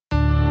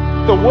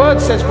The word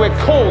says we're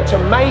called to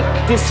make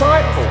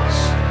disciples.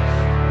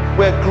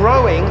 We're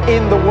growing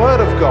in the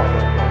word of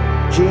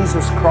God.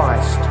 Jesus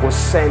Christ was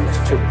sent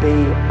to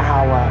be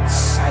our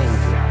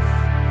Savior.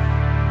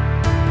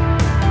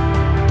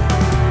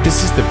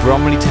 This is the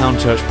Bromley Town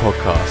Church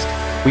podcast.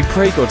 We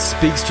pray God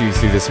speaks to you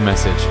through this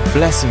message,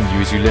 blessing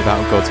you as you live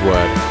out God's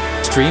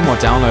word. Stream or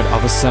download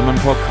other sermon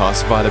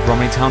podcasts via the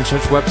Bromley Town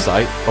Church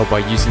website or by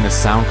using the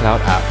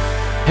SoundCloud app.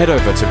 Head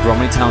over to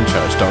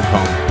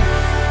bromleytownchurch.com.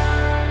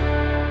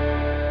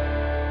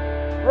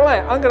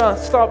 Right, I'm going to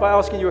start by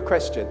asking you a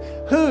question.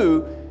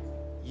 Who,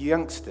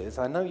 youngsters,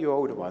 I know you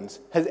older ones,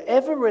 has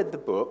ever read the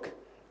book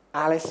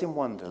Alice in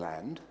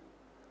Wonderland?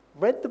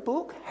 Read the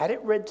book? Had it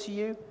read to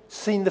you?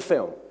 Seen the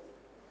film?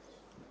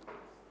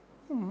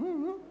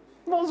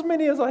 Not as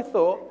many as I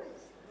thought.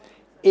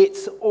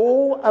 It's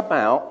all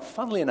about,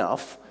 funnily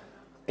enough,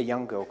 a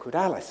young girl called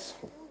Alice.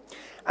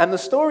 And the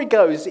story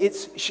goes,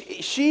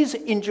 she's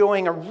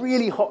enjoying a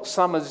really hot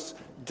summer's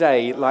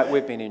day like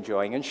we've been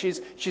enjoying. And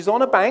she's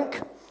on a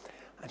bank,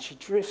 and she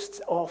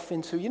drifts off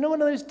into, you know, one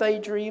of those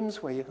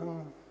daydreams where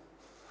you're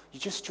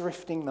just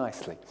drifting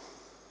nicely.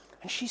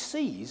 And she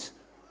sees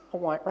a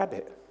white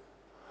rabbit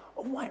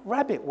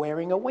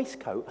wearing a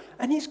waistcoat,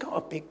 and he's got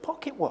a big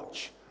pocket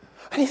watch.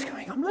 And he's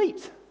going, I'm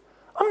late.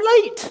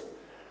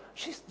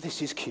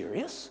 This is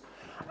curious.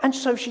 And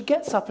so she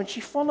gets up and she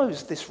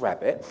follows this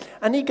rabbit,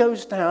 and he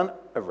goes down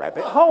a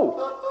rabbit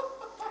hole.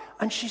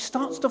 And she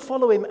starts to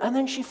follow him, and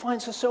then she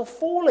finds herself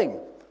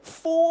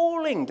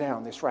falling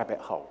down this rabbit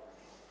hole.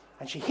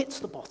 And she hits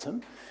the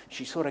bottom.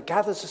 She sort of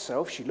gathers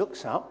herself. She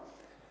looks up,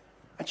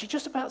 and she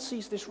just about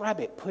sees this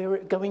rabbit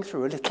going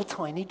through a little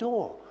tiny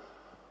door.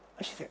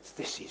 And she thinks,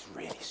 this is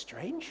really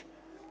strange.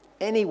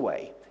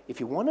 Anyway, if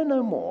you want to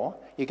know more,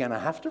 you're going to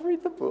have to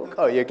read the book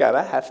or you're going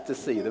to have to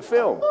see the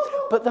film.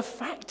 But the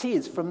fact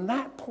is, from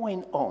that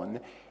point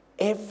on,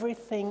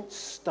 everything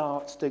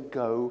starts to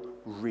go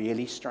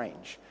really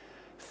strange.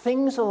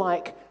 Things are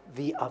like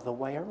the other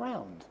way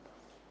around,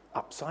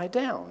 upside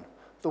down,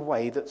 the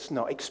way that's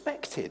not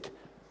expected.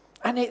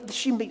 And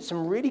she meets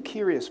some really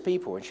curious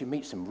people, and she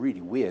meets some really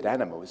weird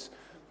animals.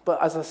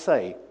 But as I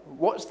say,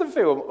 watch the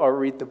film or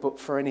read the book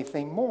for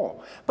anything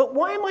more. But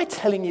why am I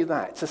telling you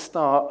that to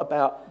start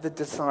about the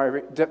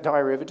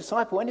Diary of a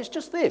Disciple? And it's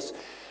just this.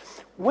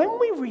 When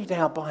we read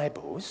our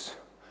Bibles,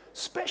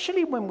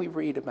 especially when we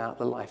read about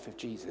the life of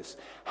Jesus,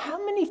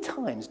 how many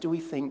times do we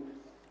think,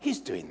 he's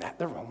doing that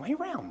the wrong way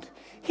around?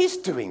 He's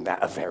doing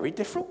that a very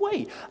different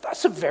way.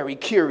 That's a very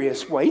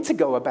curious way to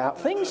go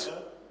about things.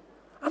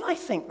 And I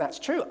think that's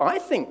true. I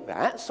think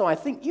that, so I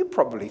think you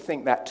probably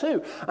think that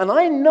too. And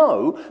I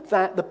know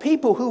that the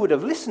people who would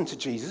have listened to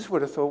Jesus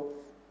would have thought,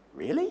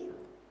 really?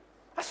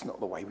 That's not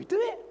the way we do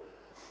it.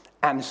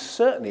 And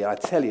certainly, I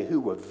tell you who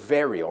were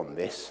very on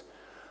this,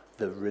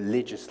 the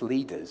religious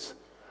leaders.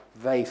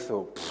 They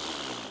thought,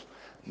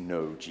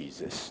 no,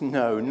 Jesus,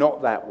 no,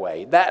 not that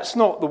way. That's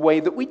not the way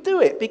that we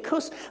do it,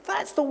 because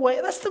that's the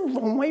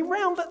wrong way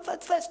round.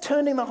 That's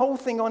turning the whole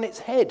thing on its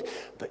head.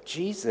 But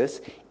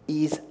Jesus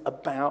is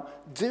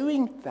about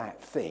doing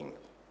that thing.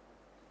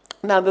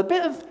 Now, the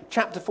bit of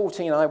chapter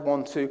 14 I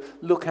want to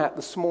look at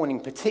this morning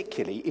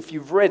particularly, if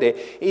you've read it,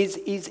 is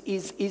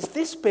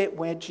this bit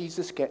where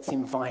Jesus gets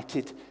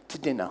invited to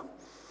dinner.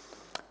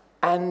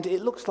 And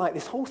it looks like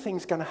this whole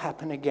thing's going to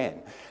happen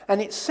again.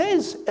 And it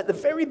says at the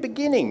very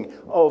beginning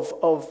of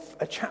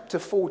chapter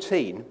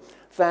 14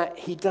 that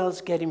he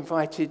does get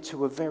invited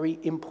to a very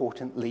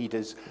important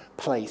leader's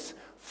place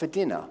for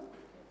dinner.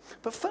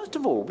 But first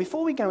of all,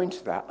 before we go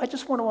into that, I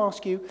just want to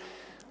ask you,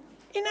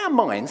 in our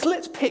minds,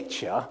 let's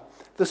picture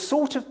the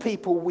sort of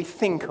people we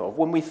think of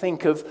when we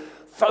think of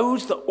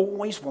those that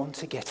always want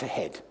to get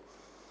ahead.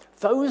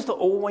 Those that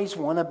always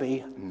want to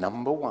be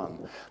number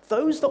one.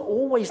 Those that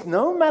always,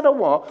 no matter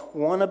what,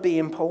 want to be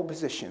in pole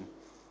position.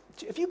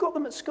 Have you got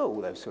them at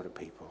school, those sort of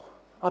people?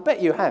 I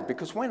bet you have,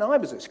 because when I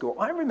was at school,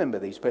 I remember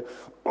these people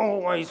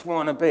always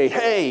want to be,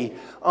 hey,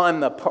 I'm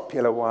the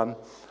popular one.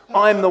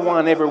 I'm the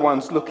one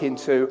everyone's looking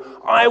to.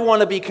 I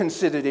want to be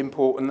considered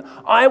important.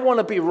 I want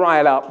to be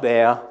right up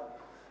there.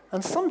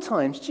 And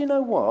sometimes, do you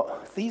know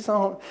what? These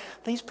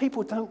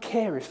people don't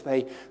care if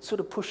they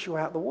sort of push you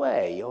out the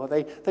way, or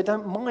they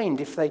don't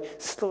mind if they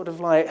sort of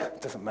like,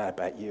 it doesn't matter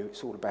about you,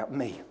 it's all about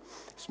me.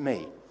 It's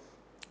me.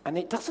 And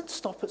it doesn't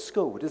stop at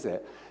school, does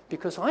it?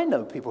 Because I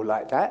know people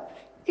like that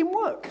in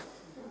work.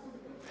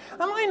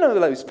 And I know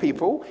those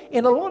people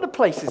in a lot of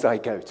places I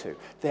go to.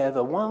 They're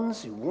the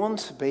ones who want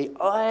to be,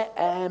 I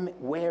am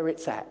where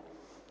it's at.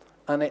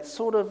 And it's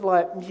sort of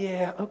like,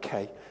 yeah,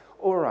 okay,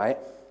 all right.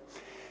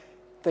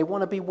 They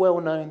want to be well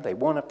known, they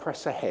want to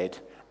press ahead,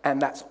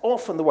 and that's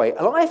often the way.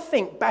 And I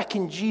think back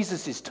in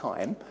Jesus'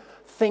 time,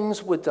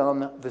 things were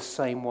done the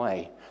same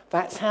way.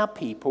 That's how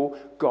people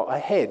got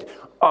ahead.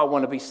 I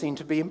want to be seen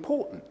to be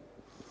important.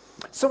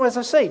 So as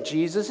I say,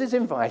 Jesus is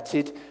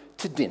invited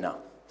to dinner.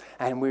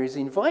 And we're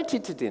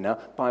invited to dinner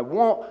by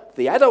what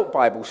the adult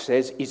Bible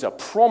says is a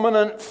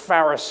prominent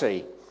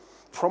Pharisee.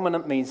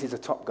 Prominent means he's a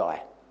top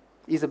guy.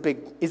 He's a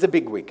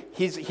big wig.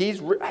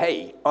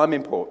 Hey, I'm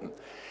important.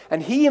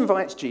 And he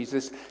invites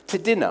Jesus to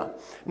dinner,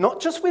 not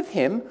just with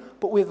him,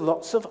 but with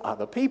lots of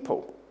other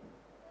people.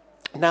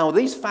 Now,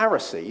 these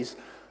Pharisees,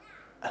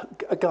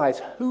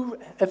 guys,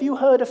 have you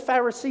heard of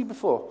Pharisee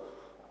before?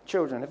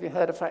 Children, have you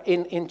heard of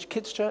in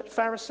kids' church,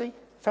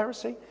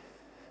 Pharisee?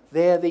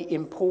 They're the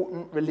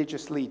important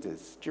religious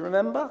leaders. Do you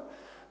remember?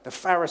 The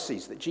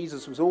Pharisees that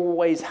Jesus was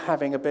always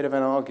having a bit of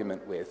an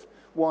argument with.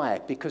 Why?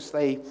 Because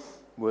they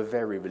were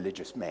very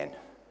religious men.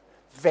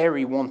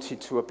 Very wanted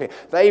to appear.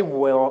 They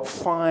wore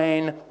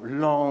fine,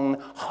 long,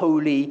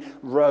 holy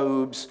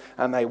robes,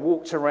 and they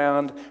walked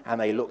around and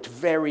they looked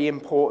very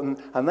important,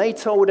 and they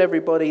told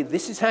everybody,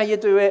 this is how you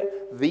do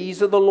it,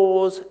 these are the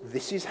laws,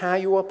 this is how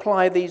you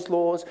apply these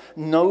laws,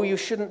 no, you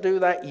shouldn't do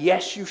that,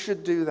 yes, you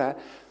should do that.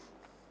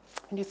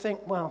 And you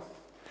think, well,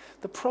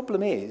 the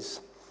problem is,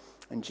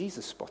 and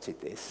Jesus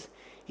spotted this,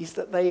 is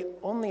that they,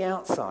 on the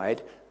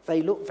outside,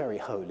 they look very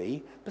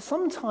holy, but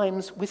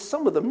sometimes with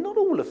some of them, not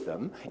all of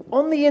them,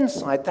 on the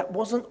inside, that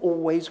wasn't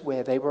always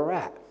where they were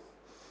at.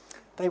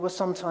 They were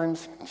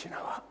sometimes, you know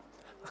what,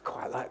 I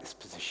quite like this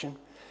position.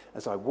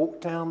 As I walk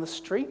down the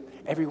street,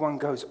 everyone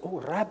goes,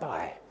 oh,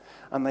 Rabbi,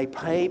 and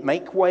they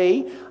make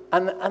way,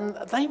 and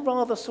they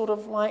rather sort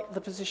of like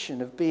the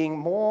position of being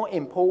more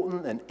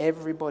important than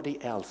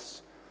everybody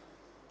else.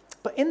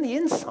 But in the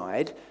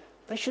inside,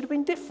 they should have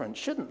been different,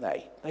 shouldn't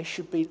they? They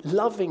should be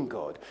loving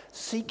God,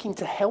 seeking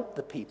to help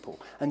the people,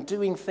 and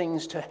doing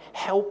things to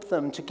help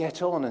them to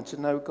get on and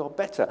to know God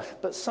better.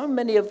 But so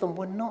many of them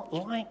were not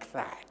like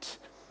that.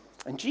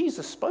 And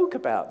Jesus spoke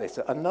about this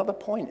at another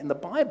point in the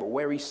Bible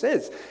where he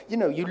says, you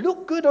know, you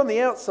look good on the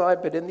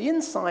outside, but in the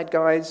inside,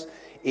 guys,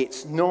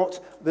 it's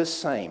not the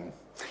same.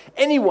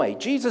 Anyway,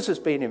 Jesus has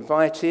been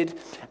invited,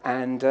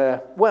 and,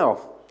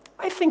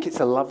 I think it's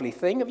a lovely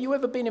thing. Have you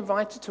ever been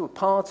invited to a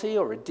party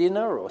or a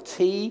dinner or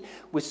tea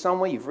with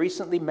someone you've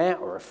recently met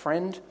or a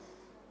friend?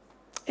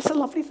 It's a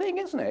lovely thing,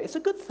 isn't it? It's a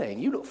good thing.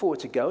 You look forward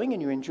to going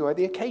and you enjoy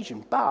the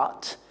occasion.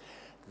 But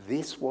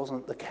this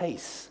wasn't the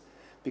case,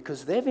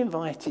 because they've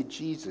invited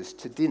Jesus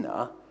to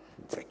dinner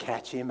to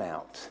catch him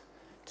out,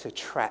 to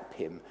trap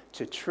him,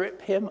 to trip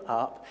him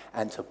up,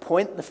 and to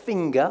point the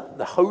finger,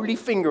 the holy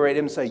finger at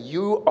him and say,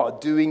 you are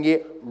doing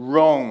it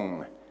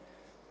wrong.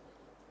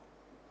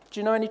 Do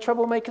you know any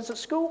troublemakers at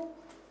school?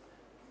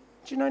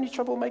 Do you know any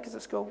troublemakers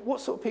at school? What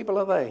sort of people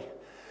are they?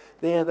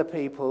 They're the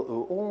people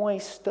who are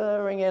always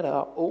stirring it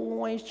up,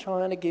 always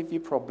trying to give you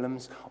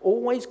problems,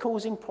 always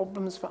causing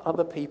problems for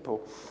other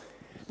people.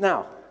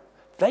 Now,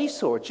 they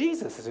saw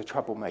Jesus as a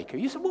troublemaker.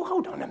 You said, well,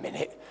 hold on a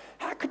minute.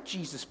 How could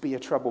Jesus be a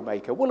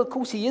troublemaker? Well, of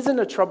course, he isn't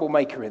a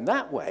troublemaker in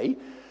that way,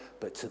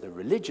 but to the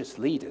religious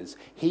leaders,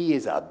 he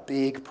is a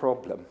big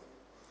problem.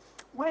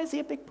 Why is he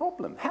a big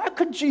problem? How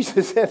could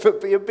Jesus ever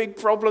be a big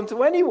problem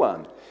to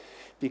anyone?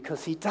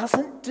 Because he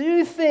doesn't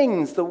do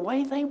things the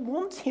way they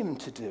want him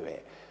to do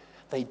it.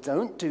 They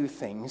don't do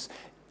things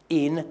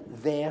in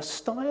their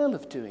style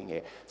of doing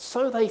it.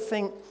 So they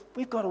think,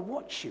 we've got to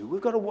watch you. We've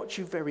got to watch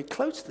you very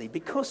closely,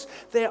 because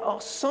there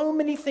are so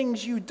many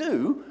things you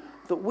do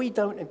that we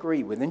don't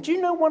agree with. And do you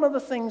know one of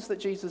the things that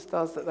Jesus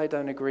does that they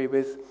don't agree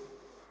with?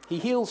 He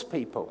heals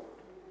people.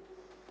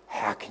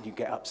 How can you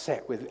get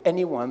upset with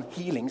anyone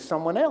healing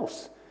someone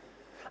else?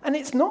 And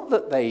it's not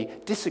that they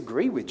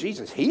disagree with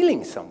Jesus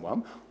healing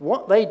someone.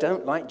 What they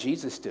don't like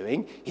Jesus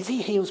doing is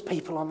he heals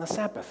people on the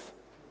Sabbath.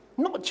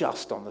 Not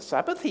just on the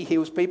Sabbath, he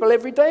heals people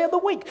every day of the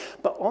week.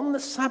 But on the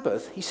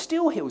Sabbath, he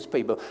still heals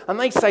people. And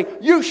they say,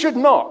 you should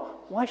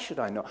not. Why should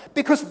I not?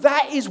 Because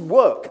that is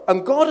work.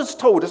 And God has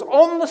told us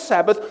on the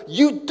Sabbath,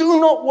 you do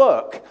not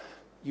work.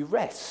 You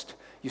rest.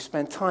 You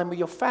spend time with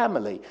your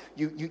family.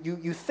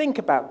 You think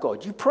about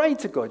God. You pray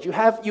to God. You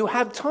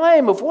have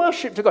time of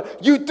worship to God.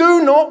 You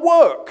do not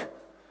work.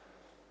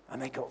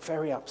 And they got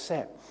very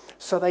upset.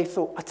 So they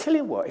thought, I tell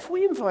you what, if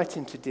we invite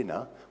him to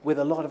dinner with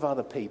a lot of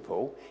other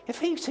people, if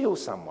he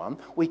heals someone,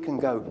 we can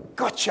go,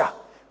 gotcha.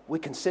 We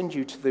can send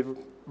you to the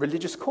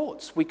religious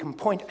courts. We can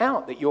point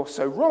out that you're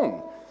so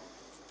wrong.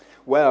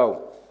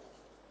 Well,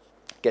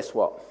 guess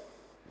what?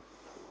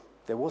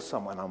 There was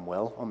someone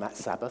unwell on that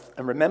Sabbath.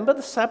 And remember,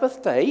 the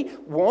Sabbath day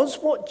was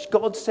what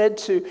God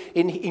said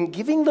in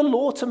giving the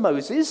law to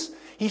Moses.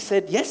 He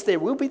said, yes, there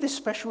will be this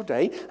special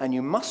day, and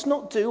you must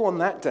not do on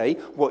that day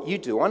what you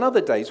do on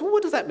other days. Well,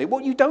 what does that mean?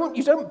 Well, you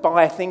don't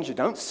buy things, you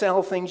don't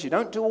sell things, you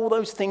don't do all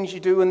those things you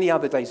do in the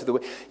other days of the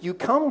week. You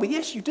come with,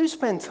 yes, you do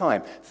spend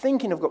time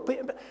thinking of God.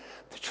 But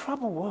the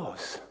trouble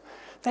was,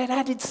 they'd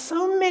added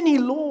so many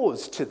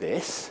laws to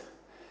this.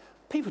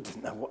 People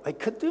didn't know what they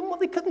could do and what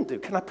they couldn't do.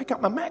 Can I pick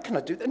up my mat? Can I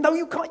do that? No,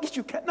 you can't. Yes,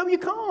 you can. No, you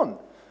can't.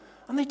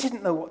 And they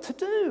didn't know what to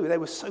do. They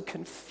were so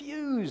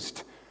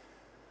confused.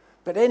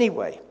 But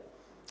anyway,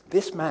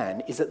 this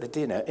man is at the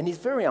dinner and he's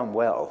very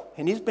unwell.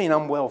 And he's been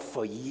unwell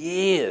for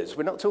years.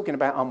 We're not talking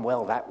about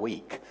unwell that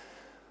week.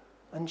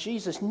 And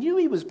Jesus knew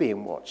he was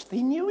being watched.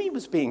 He knew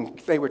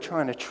they were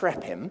trying to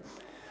trap him.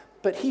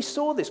 But he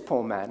saw this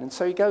poor man, and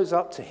so he goes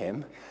up to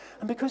him.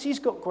 And because he's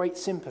got great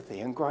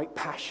sympathy and great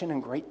passion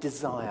and great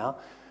desire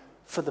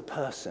for the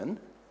person,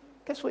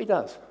 guess what he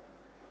does?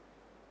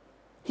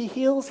 He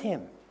heals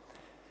him.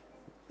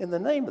 in the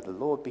name of the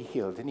Lord be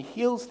healed. And he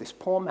heals this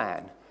poor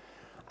man.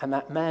 And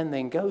that man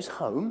then goes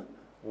home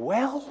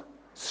well,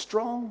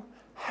 strong,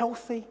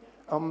 healthy,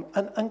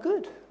 and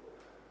good.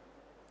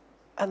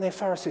 And the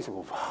Pharisees say,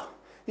 well, wow,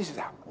 this is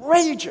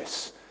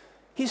outrageous.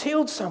 He's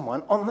healed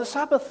someone on the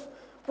Sabbath.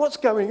 What's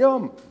going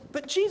on?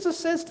 But Jesus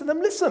says to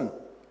them, listen,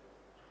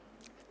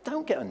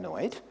 don't get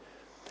annoyed,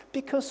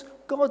 because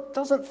God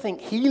doesn't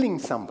think healing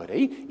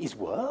somebody is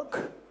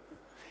work.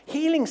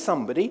 Healing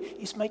somebody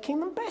is making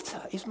them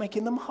better. He's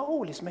making them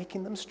whole. He's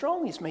making them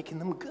strong. He's making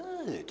them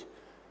good.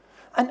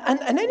 And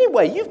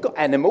anyway, you've got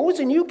animals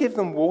and you give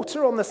them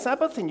water on the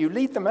Sabbath and you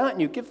lead them out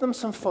and you give them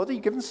some fodder, you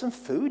give them some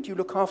food, you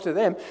look after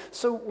them.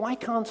 So why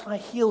can't I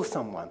heal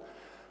someone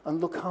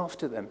and look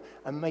after them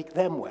and make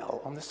them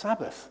well on the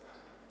Sabbath?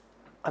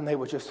 And they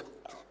were just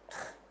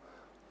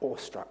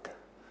awestruck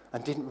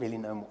and didn't really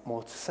know what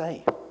more to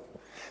say.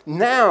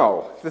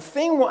 Now,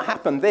 what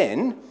happened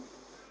then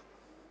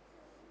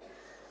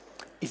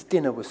is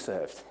dinner was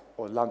served,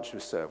 or lunch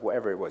was served,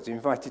 whatever it was.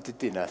 Invited to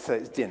dinner, so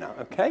it's dinner,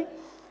 okay?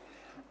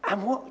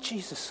 And what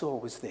Jesus saw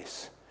was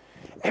this.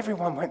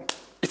 Everyone went,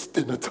 it's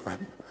dinner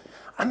time.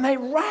 And they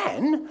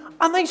ran,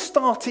 and they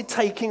started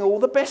taking all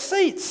the best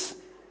seats.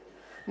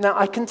 Now,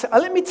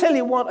 let me tell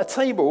you what a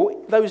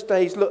table those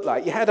days looked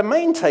like. You had a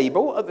main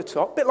table at the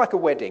top, a bit like a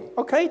wedding,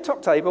 okay,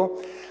 top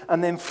table,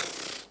 and then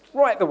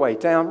right the way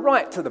down,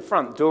 right to the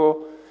front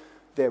door,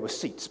 there were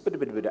seats,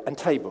 and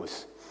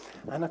tables.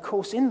 And of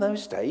course, in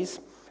those days,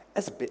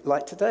 it's a bit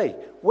like today.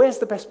 Where's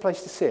the best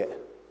place to sit?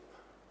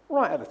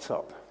 Right at the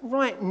top,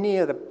 right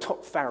near the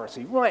top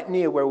Pharisee, right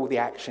near where all the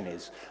action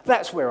is.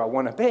 That's where I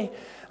want to be.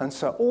 And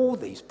so all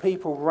these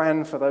people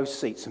ran for those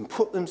seats and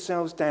put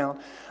themselves down,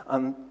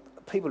 and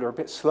people who are a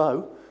bit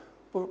slow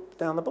were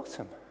down the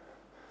bottom.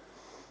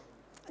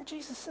 And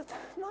Jesus said,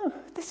 no,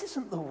 this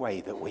isn't the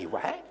way that we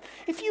act.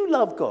 If you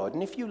love God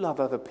and if you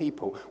love other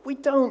people, we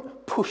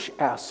don't push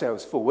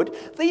ourselves forward.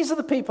 These are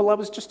the people I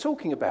was just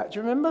talking about. Do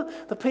you remember?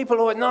 The people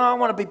who are, no, I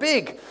want to be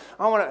big.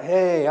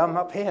 Hey, I'm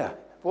up here.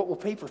 What will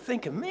people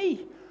think of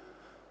me?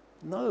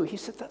 No, he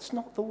said, that's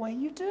not the way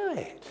you do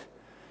it.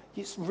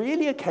 It's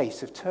really a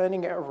case of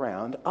turning it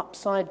around,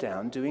 upside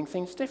down, doing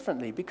things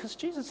differently. Because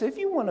Jesus said, if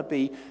you want to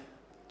be,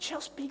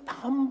 just be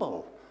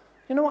humble.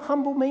 You know what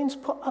humble means?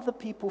 Put other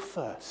people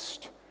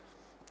first.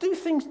 Do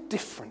things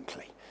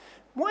differently.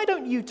 Why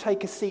don't you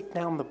take a seat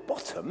down the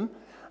bottom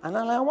and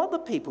allow other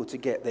people to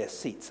get their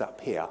seats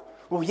up here?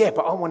 Well, yeah,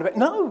 but I want to be...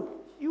 No,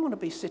 you want to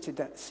be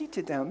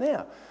seated down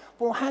there.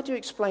 Well, how do you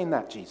explain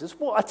that, Jesus?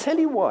 Well, I tell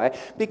you why.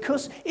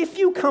 Because if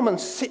you come and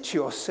sit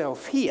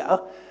yourself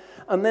here,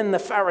 and then the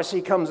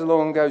Pharisee comes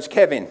along and goes,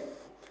 Kevin,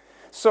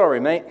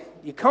 sorry, mate,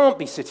 you can't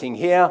be sitting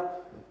here.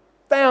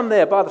 Down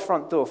there by the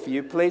front door for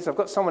you, please. I've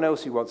got someone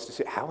else who wants to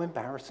sit. How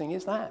embarrassing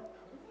is that?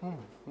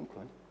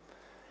 Okay.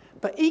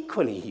 But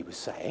equally, he was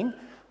saying,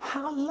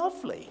 how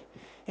lovely.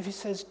 If he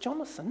says,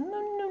 Jonathan,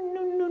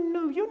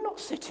 no, you're not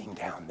sitting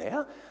down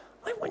there.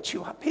 I want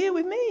you up here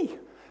with me.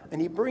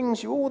 And he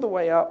brings you all the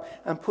way up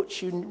and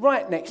puts you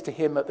right next to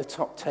him at the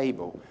top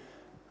table.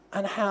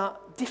 And how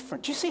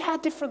different. Do you see how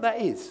different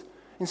that is?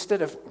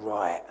 Instead of,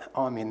 right,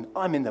 I'm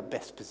in the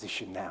best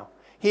position now.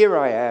 Here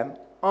I am.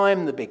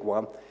 I'm the big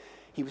one.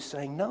 He was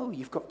saying, no,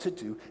 you've got to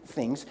do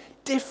things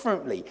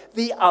differently.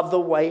 The other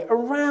way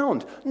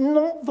around.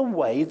 Not the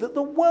way that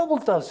the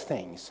world does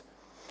things.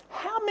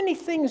 How many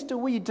things do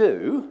we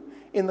do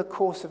in the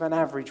course of an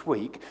average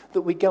week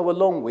that we go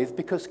along with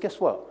because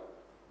guess what?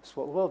 It's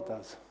what the world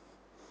does.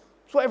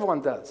 It's what everyone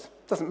does.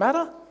 Doesn't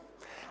matter.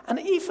 And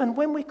even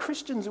when we're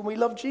Christians and we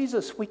love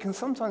Jesus, we can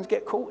sometimes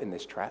get caught in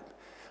this trap.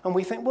 And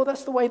we think, well,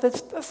 that's the way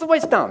it's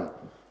done.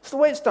 It's the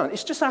way it's done.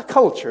 It's just our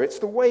culture. It's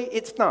the way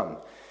it's done.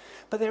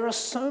 But there are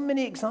so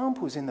many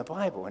examples in the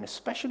Bible, and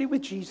especially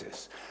with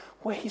Jesus,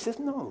 where he says,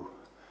 no,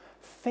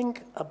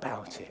 think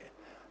about it.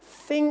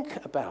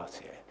 Think about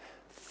it.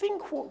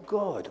 Think what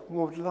God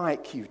would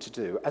like you to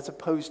do, as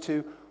opposed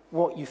to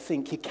what you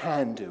think you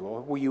can do,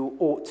 or what you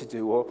ought to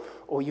do,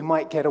 or you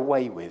might get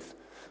away with.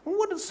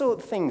 What sort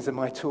of things am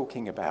I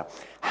talking about?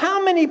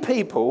 How many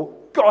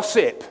people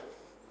gossip?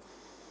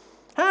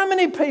 How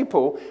many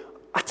people...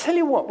 I tell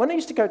you what, when I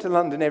used to go to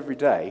London every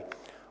day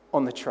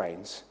on the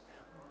trains,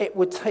 it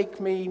would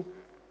take me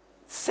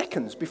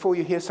seconds before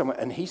you hear someone,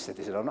 and he said,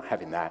 I'm not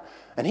having that.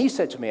 And he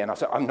said to me, and I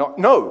said,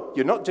 no,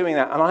 you're not doing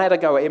that. And I had a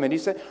go at him, and he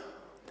said,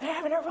 they're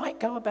having a right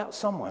go about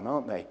someone,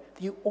 aren't they?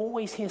 You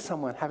always hear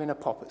someone having a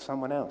pop at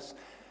someone else.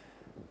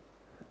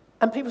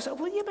 And people say,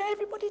 well, yeah, but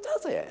everybody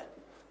does it.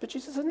 But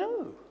Jesus said,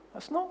 no,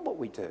 that's not what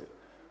we do.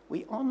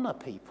 We honor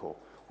people.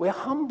 We're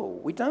humble.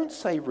 We don't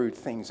say rude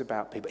things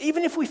about people.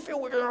 Even if we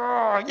feel,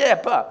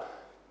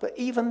 but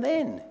even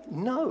then,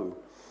 no.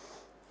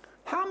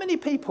 How many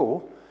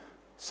people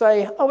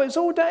say,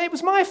 it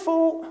was my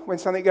fault when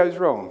something goes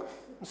wrong?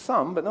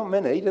 Some, but not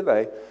many, do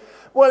they?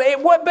 Well,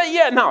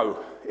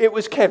 it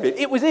was Kevin.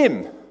 It was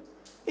him.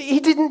 He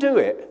didn't do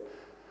it.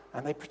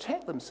 And they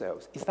protect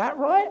themselves. Is that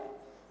right?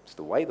 It's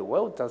the way the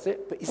world does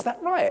it, but is that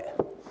right?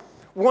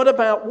 What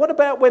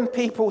about when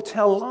people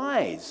tell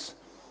lies?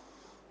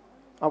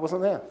 I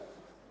wasn't there.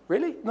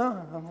 Really?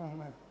 No.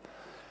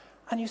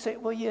 And you say,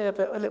 well, yeah,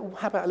 but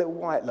how about a little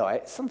white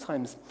light?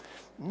 Sometimes,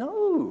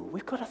 no,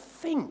 we've got to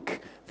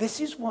think. This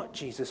is what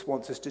Jesus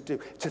wants us to do,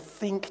 to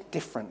think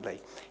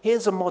differently.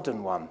 Here's a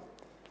modern one.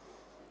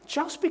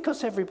 Just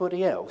because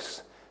everybody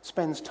else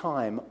spends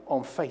time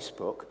on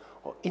Facebook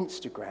or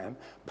Instagram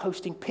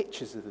posting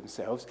pictures of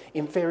themselves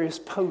in various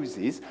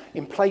poses,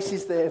 in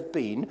places they have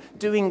been,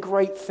 doing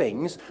great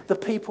things, the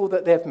people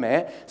that they've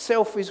met,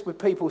 selfies with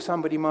people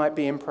somebody might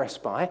be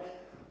impressed by.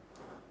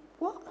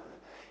 What?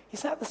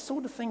 Is that the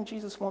sort of thing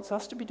Jesus wants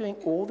us to be doing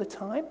all the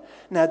time?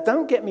 Now,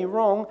 don't get me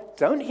wrong.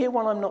 Don't hear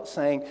what I'm not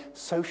saying.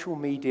 Social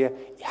media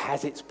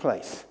has its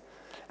place.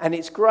 And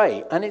it's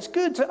great. And it's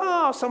good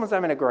to, someone's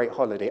having a great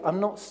holiday. I'm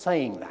not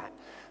saying that.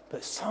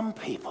 But some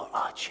people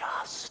are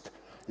just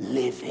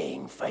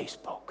living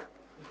Facebook.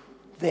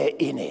 They're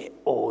in it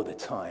all the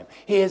time.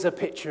 Here's a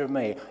picture of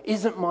me.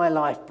 Isn't my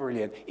life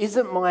brilliant?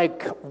 Isn't my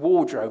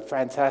wardrobe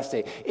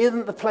fantastic?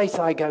 Isn't the place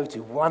I go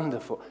to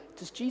wonderful?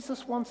 Does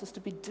Jesus want us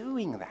to be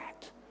doing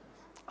that?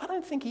 I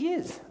don't think he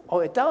is. Oh,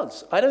 it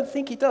does. I don't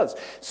think he does.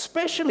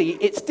 Especially,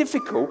 it's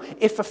difficult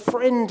if a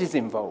friend is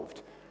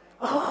involved.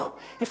 Oh,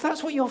 if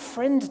that's what your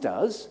friend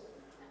does,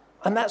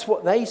 and that's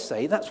what they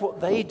say, that's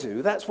what they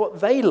do, that's what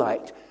they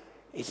like,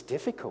 it's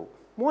difficult.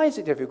 Why is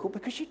it difficult?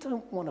 Because you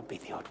don't want to be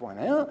the odd one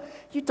out.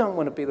 You don't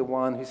want to be the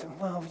one who says,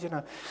 well,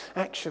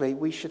 actually,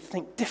 we should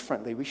think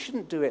differently. We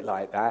shouldn't do it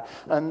like that.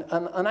 And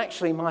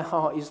actually, my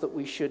heart is that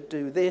we should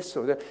do this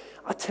or that.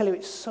 I tell you,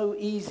 it's so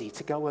easy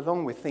to go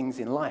along with things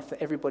in life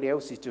that everybody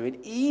else is doing,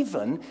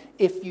 even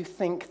if you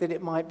think that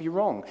it might be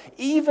wrong.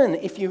 Even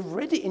if you've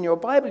read it in your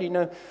Bible, you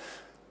know,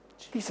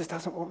 Jesus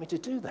doesn't want me to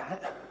do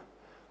that.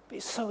 But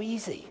it's so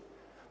easy.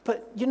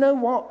 But you know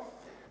what?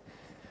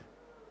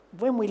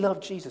 When we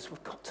love Jesus,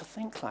 we've got to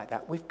think like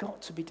that. We've got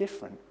to be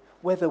different.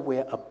 Whether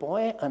we're a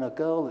boy and a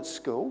girl at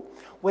school,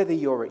 whether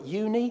you're at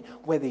uni,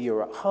 whether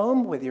you're at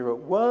home, whether you're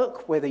at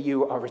work, whether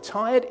you are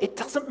retired, it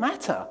doesn't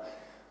matter.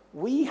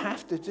 We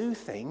have to do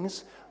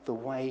things the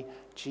way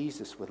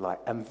Jesus would like.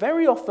 And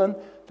very often,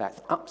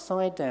 that's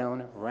upside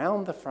down,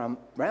 round the front,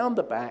 round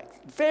the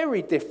back,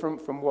 very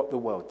different from what the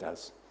world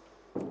does.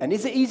 And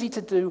is it easy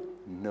to do?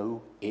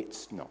 No,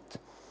 it's not.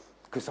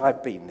 Because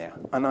I've been there,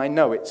 and I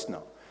know it's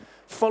not.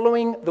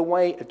 Following the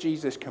way of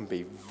Jesus can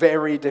be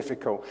very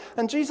difficult.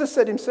 And Jesus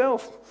said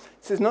himself,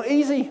 it's not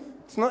easy.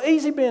 It's not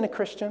easy being a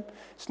Christian.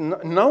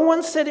 No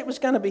one said it was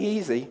going to be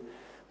easy.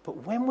 But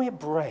when we're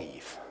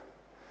brave,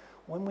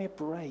 when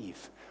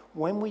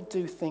we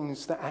do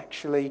things that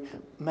actually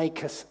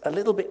make us a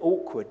little bit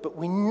awkward, but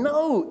we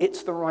know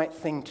it's the right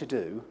thing to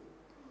do,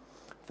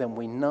 then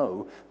we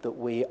know that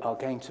we are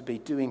going to be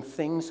doing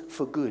things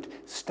for good,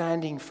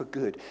 standing for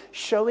good,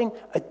 showing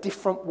a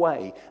different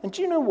way. And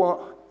do you know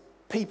what?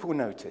 People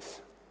notice.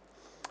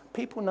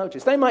 People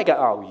notice. They might go,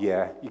 oh,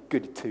 yeah, you're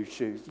good at two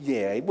shoes.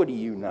 Yeah, what do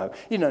you know?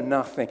 You know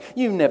nothing.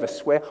 You never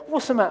swear.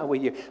 What's the matter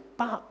with you?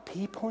 But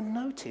people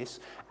notice,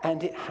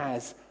 and it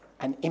has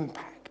an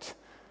impact.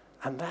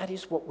 And that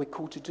is what we're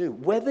called to do.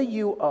 Whether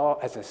you are,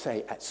 as I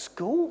say, at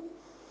school,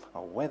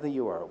 or whether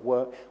you are at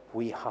work,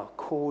 we are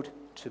called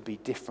to be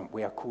different.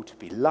 We are called to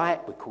be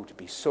light. We're called to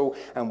be salt.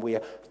 And we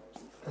are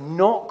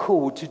not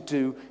called to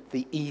do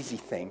the easy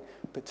thing,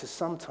 but to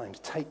sometimes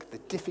take the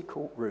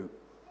difficult route.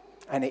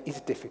 And it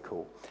is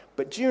difficult.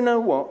 But do you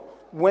know what?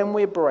 When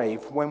we're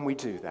brave, when we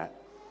do that,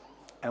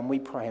 and we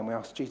pray and we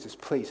ask Jesus,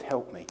 please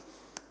help me,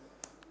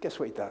 guess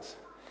what he does?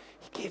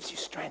 He gives you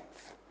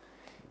strength.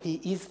 He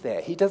is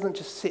there. He doesn't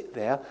just sit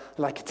there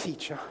like a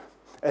teacher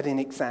at an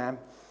exam.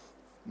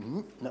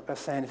 Not going to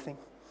say anything.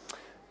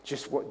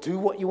 Just do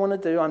what you want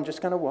to do. I'm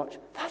just going to watch.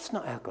 That's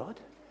not our God.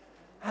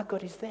 Our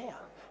God is there.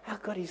 Our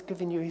God is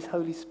giving you his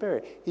Holy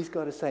Spirit. He's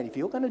got to say, if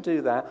you're going to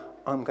do that,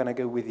 I'm going to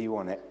go with you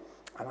on it.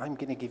 And I'm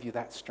going to give you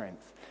that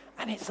strength.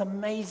 And it's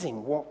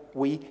amazing what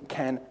we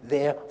can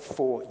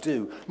therefore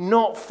do.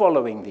 Not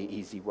following the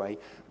easy way,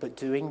 but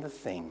doing the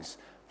things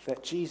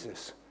that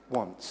Jesus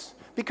wants.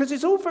 Because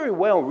it's all very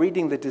well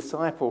reading the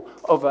disciple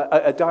of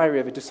a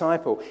diary of a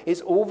disciple. It's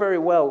all very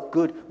well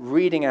good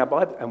reading our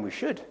Bible, and we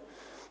should.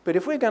 But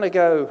if we're going to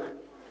go,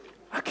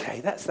 okay,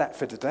 that's that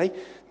for today,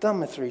 done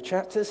my 3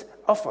 chapters,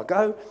 off I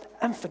go,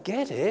 and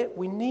forget it,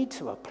 we need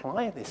to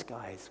apply this,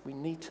 guys. We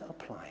need to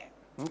apply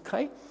it.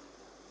 Okay?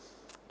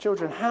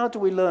 Children, how do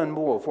we learn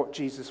more of what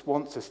Jesus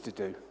wants us to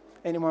do?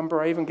 Anyone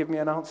brave and give me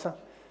an answer?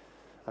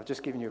 I've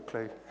just given you a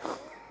clue.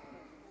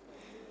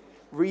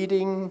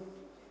 Reading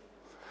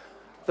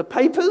the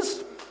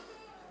papers,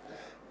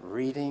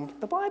 reading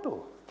the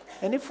Bible.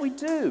 And if we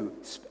do,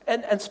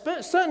 and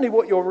certainly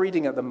what you're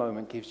reading at the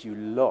moment gives you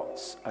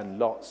lots and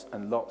lots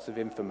and lots of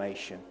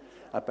information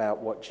about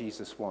what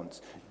Jesus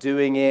wants.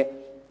 Doing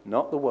it,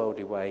 not the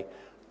worldly way,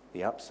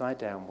 the upside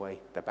down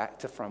way, the back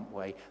to front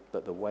way,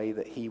 but the way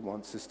that he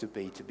wants us to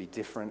be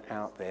different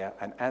out there.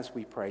 And as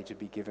we pray, to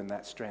be given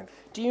that strength.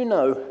 Do you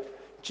know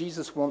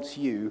Jesus wants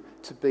you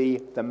to be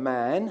the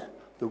man,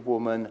 the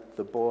woman,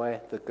 the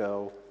boy, the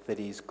girl that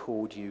he's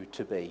called you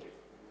to be?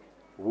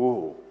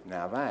 Whoa,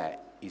 now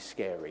that is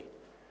scary.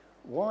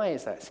 Why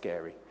is that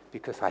scary?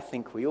 Because I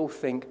think we all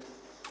think,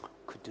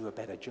 could do a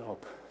better job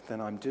than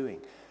I'm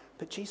doing.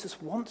 But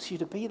Jesus wants you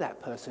to be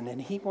that person,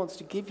 and he wants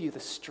to give you the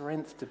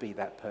strength to be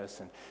that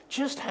person.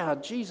 Just how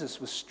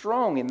Jesus was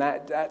strong in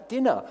that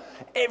dinner.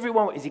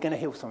 Everyone, is he going to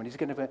heal someone? Is he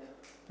going to be,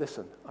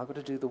 listen, I've got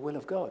to do the will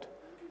of God.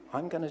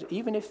 I'm going to,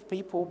 even if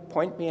people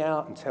point me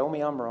out and tell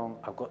me I'm wrong,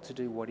 I've got to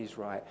do what is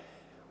right.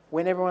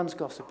 When everyone's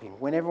gossiping,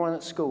 when everyone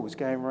at school is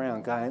going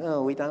around going,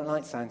 oh, we don't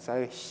like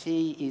so-and-so,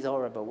 she is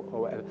horrible,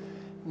 or whatever.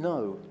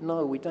 No,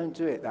 we don't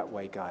do it that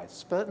way,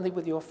 guys. Certainly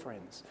with your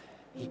friends.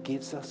 He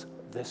gives us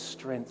the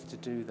strength to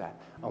do that,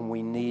 and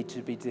we need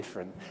to be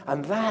different.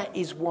 And that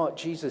is what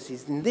Jesus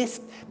is, in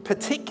this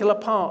particular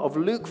part of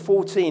Luke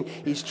 14,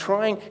 he's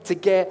trying to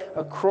get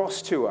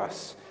across to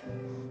us,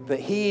 that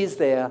he is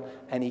there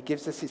and he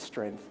gives us his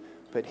strength,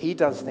 but he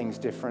does things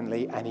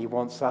differently and he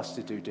wants us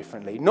to do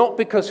differently. Not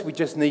because we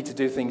just need to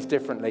do things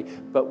differently,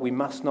 but we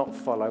must not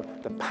follow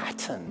the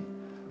pattern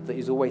that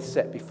is always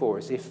set before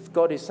us. If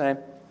God is saying,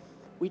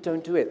 we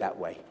don't do it that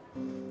way,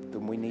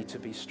 then we need to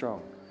be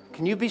strong.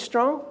 Can you be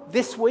strong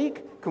this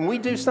week? Can we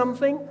do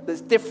something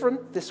that's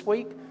different this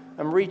week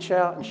and reach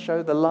out and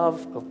show the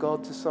love of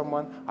God to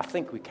someone? I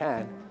think we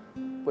can.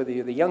 Whether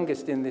you're the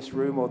youngest in this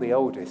room or the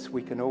oldest,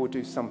 we can all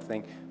do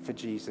something for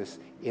Jesus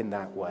in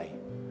that way.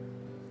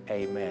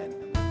 Amen.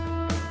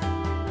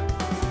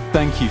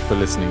 Thank you for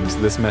listening to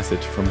this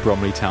message from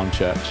Bromley Town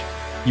Church.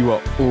 You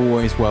are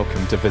always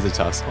welcome to visit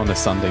us on a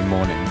Sunday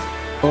morning,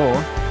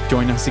 or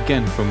join us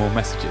again for more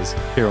messages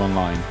here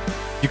online.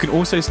 You can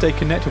also stay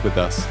connected with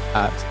us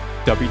at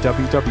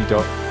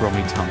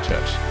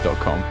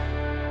www.bromleytownchurch.com.